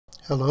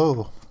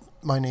Hello,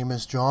 my name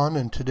is John,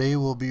 and today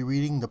we'll be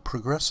reading The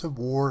Progressive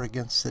War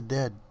Against the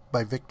Dead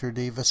by Victor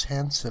Davis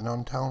Hanson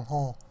on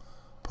Townhall,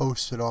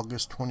 posted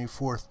August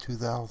 24th,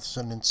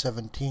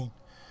 2017.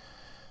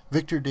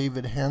 Victor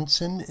David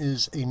Hanson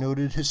is a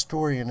noted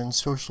historian and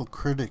social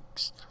critic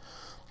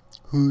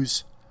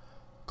whose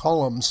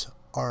columns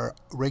are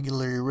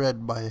regularly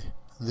read by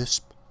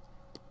this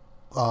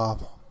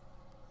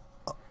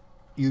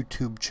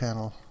YouTube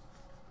channel.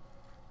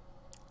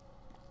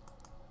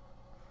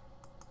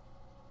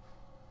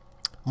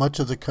 Much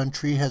of the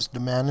country has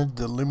demanded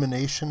the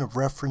elimination of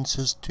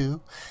references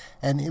to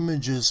and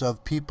images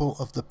of people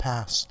of the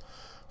past,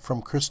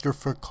 from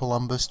Christopher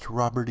Columbus to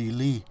Robert E.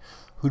 Lee,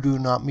 who do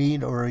not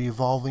meet our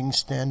evolving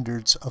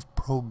standards of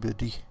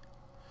probity.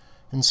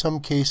 In some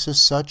cases,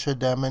 such a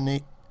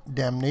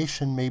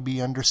damnation may be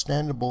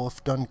understandable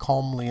if done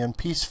calmly and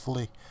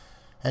peacefully,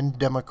 and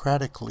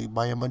democratically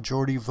by a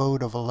majority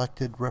vote of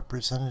elected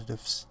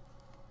representatives.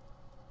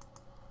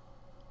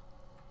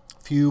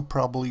 Few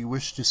probably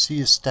wish to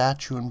see a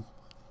statue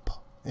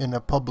in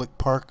a public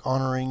park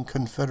honoring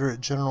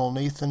Confederate General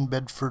Nathan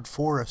Bedford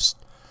Forrest,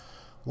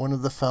 one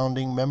of the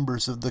founding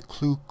members of the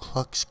Ku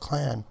Klux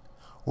Klan,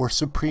 or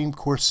Supreme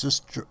Court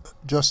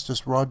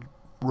Justice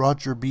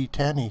Roger B.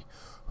 Taney,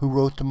 who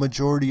wrote the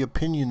majority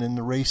opinion in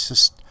the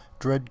racist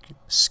Dred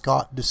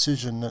Scott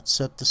decision that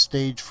set the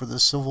stage for the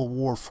Civil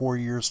War 4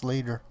 years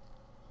later.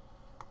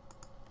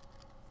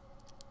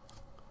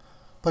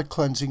 But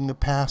cleansing the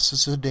past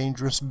is a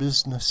dangerous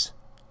business.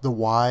 The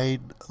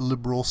wide,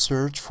 liberal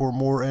search for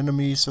more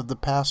enemies of the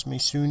past may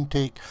soon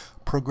take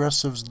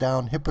progressives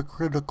down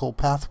hypocritical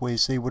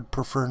pathways they would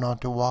prefer not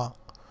to walk.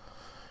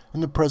 In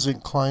the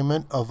present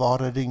climate of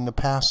auditing the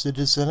past, it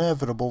is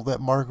inevitable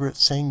that Margaret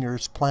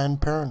Sanger's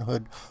Planned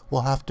Parenthood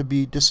will have to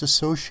be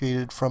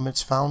disassociated from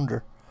its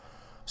founder.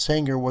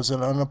 Sanger was an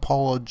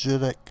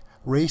unapologetic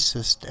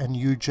racist and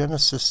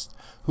eugenicist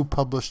who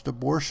pushed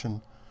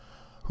abortion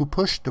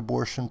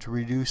to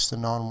reduce the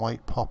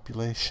non-white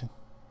population.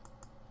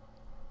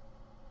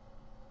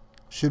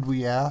 Should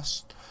we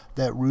ask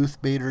that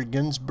Ruth Bader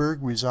Ginsburg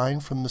resign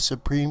from the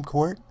Supreme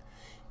Court?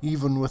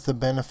 Even with the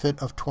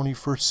benefit of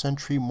 21st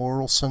century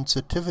moral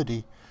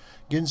sensitivity,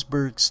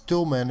 Ginsburg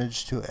still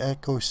managed to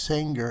echo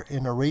Sanger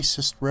in a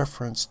racist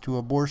reference to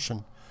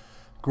abortion,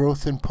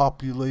 growth in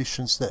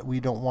populations that we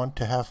don't want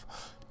to have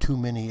too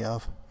many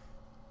of.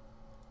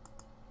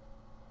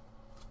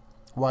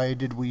 Why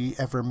did we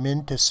ever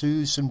mint a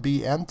Susan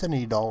B.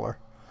 Anthony dollar?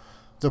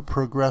 The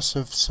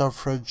progressive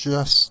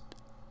suffragist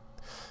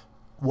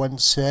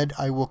once said,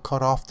 "I will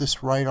cut off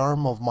this right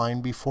arm of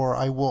mine before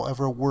I will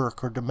ever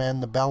work or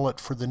demand the ballot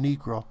for the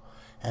Negro,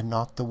 and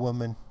not the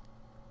woman."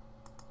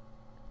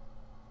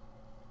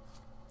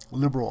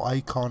 Liberal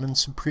icon and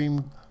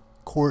Supreme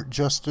Court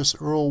Justice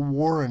Earl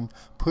Warren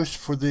pushed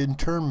for the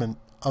internment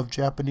of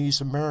Japanese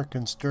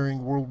Americans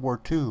during World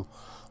War II,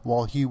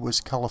 while he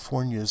was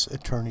California's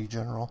Attorney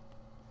General.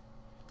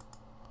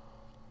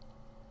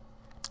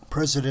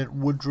 President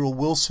Woodrow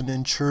Wilson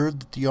ensured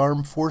that the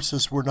armed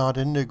forces were not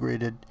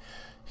integrated.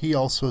 He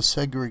also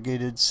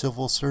segregated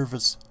civil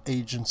service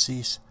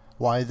agencies.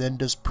 Why then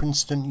does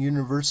Princeton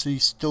University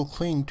still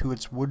cling to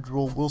its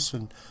Woodrow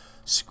Wilson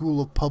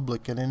School of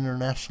Public and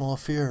International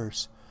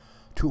Affairs?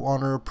 To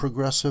honor a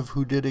progressive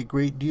who did a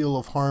great deal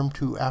of harm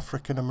to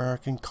African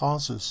American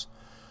causes.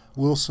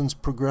 Wilson's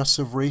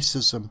progressive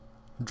racism,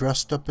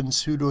 dressed up in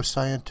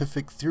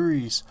pseudoscientific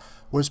theories,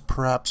 was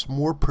perhaps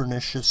more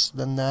pernicious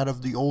than that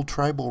of the old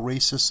tribal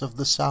racists of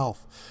the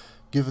South,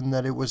 given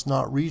that it was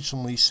not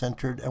regionally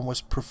centered and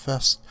was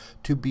professed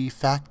to be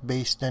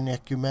fact-based and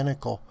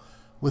ecumenical,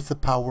 with the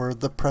power of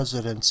the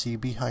presidency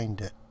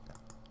behind it.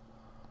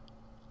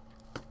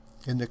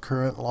 In the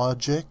current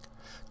logic,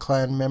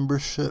 Klan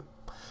membership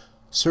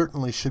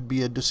certainly should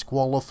be a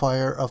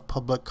disqualifier of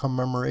public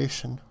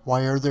commemoration.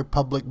 Why are there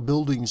public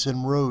buildings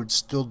and roads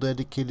still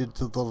dedicated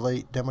to the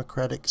late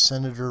Democratic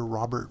Senator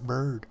Robert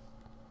Byrd?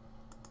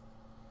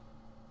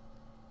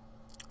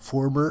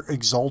 Former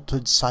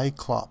exalted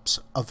cyclops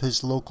of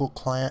his local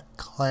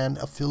Klan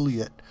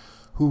affiliate,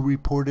 who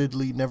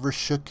reportedly never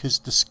shook his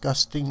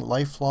disgusting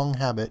lifelong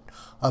habit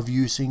of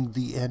using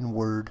the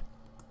N-word.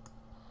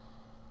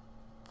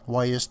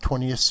 Why is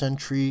 20th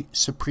century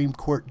Supreme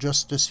Court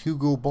Justice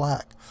Hugo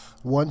Black,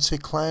 once a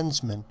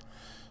Klansman,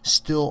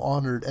 still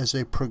honored as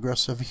a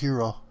progressive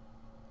hero?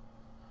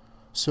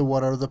 So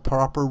what are the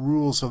proper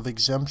rules of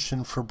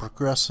exemption for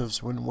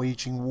progressives when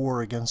waging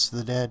war against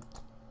the dead?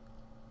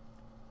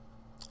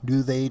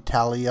 Do they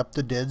tally up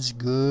the dead's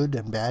good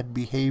and bad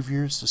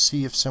behaviors to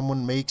see if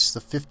someone makes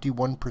the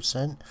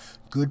 51%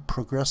 good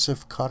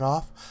progressive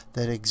cutoff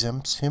that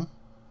exempts him?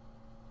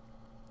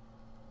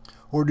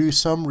 Or do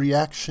some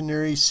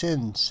reactionary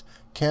sins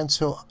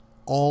cancel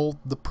all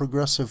the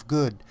progressive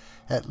good,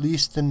 at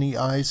least in the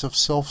eyes of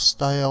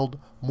self-styled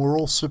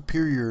moral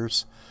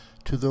superiors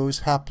to those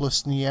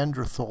hapless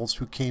Neanderthals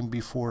who came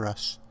before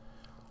us?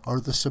 Are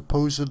the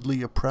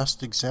supposedly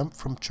oppressed exempt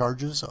from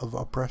charges of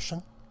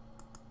oppression?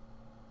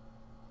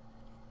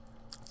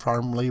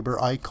 farm labor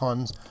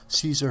icon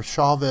Cesar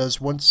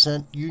Chavez once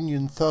sent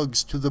Union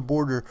thugs to the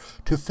border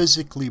to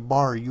physically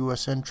bar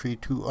U.S. entry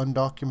to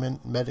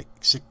undocumented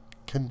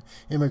Mexican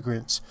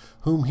immigrants,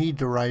 whom he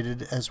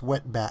derided as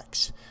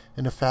wetbacks,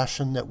 in a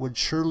fashion that would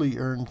surely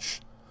earn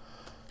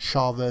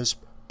Chavez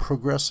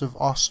progressive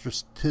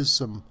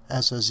ostracism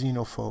as a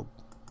xenophobe.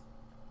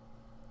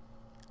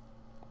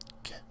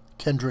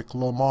 Kendrick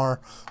Lamar,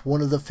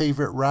 one of the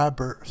favorite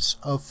rappers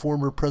of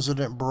former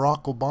President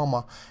Barack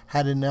Obama,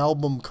 had an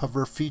album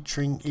cover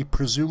featuring a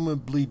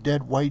presumably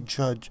dead white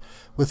judge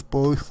with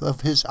both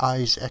of his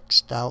eyes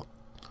X'd out,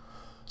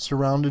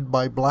 surrounded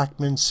by black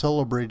men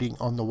celebrating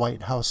on the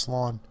White House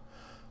lawn.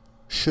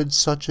 Should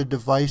such a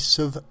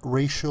divisive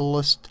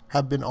racialist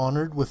have been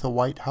honored with a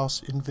White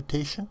House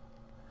invitation?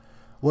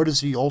 What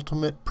is the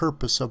ultimate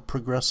purpose of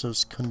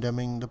progressives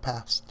condemning the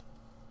past?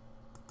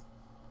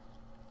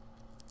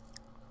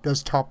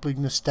 Does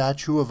toppling the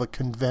statue of a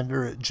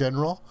Confederate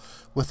general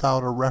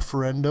without a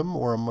referendum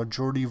or a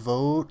majority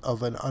vote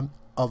of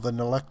an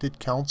elected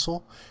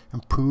council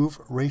improve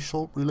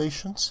racial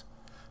relations?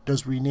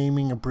 Does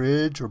renaming a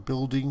bridge or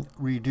building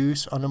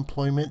reduce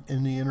unemployment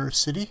in the inner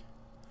city?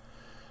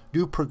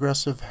 Do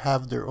progressives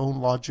have their own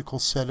logical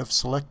set of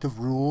selective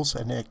rules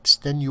and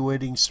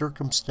extenuating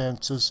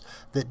circumstances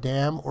that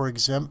damn or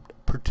exempt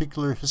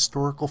particular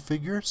historical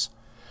figures?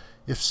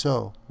 If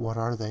so, what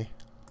are they?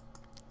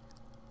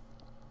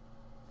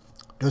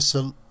 Does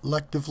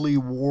selectively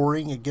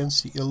warring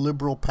against the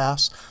illiberal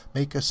past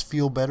make us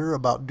feel better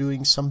about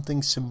doing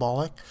something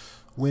symbolic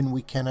when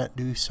we cannot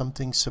do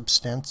something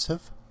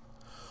substantive?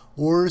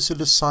 Or is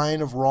it a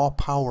sign of raw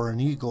power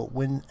and ego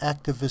when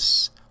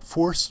activists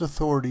force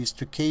authorities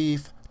to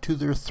cave to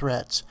their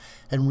threats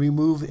and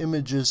remove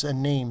images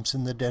and names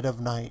in the dead of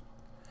night?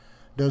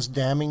 Does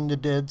damning the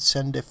dead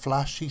send a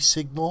flashy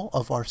signal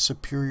of our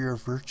superior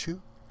virtue?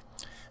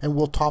 And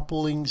will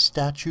toppling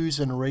statues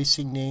and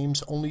erasing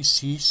names only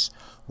cease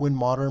when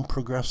modern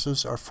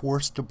progressives are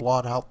forced to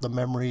blot out the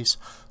memories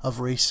of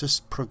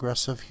racist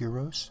progressive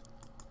heroes?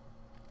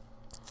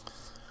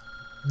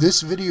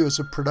 This video is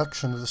a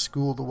production of the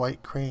School of the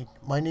White Crane.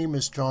 My name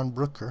is John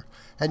Brooker,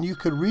 and you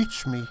could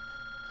reach me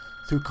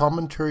through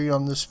commentary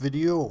on this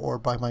video or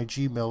by my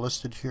Gmail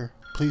listed here.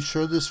 Please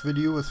share this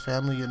video with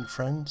family and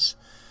friends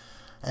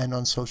and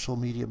on social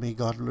media. May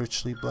God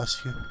richly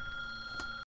bless you.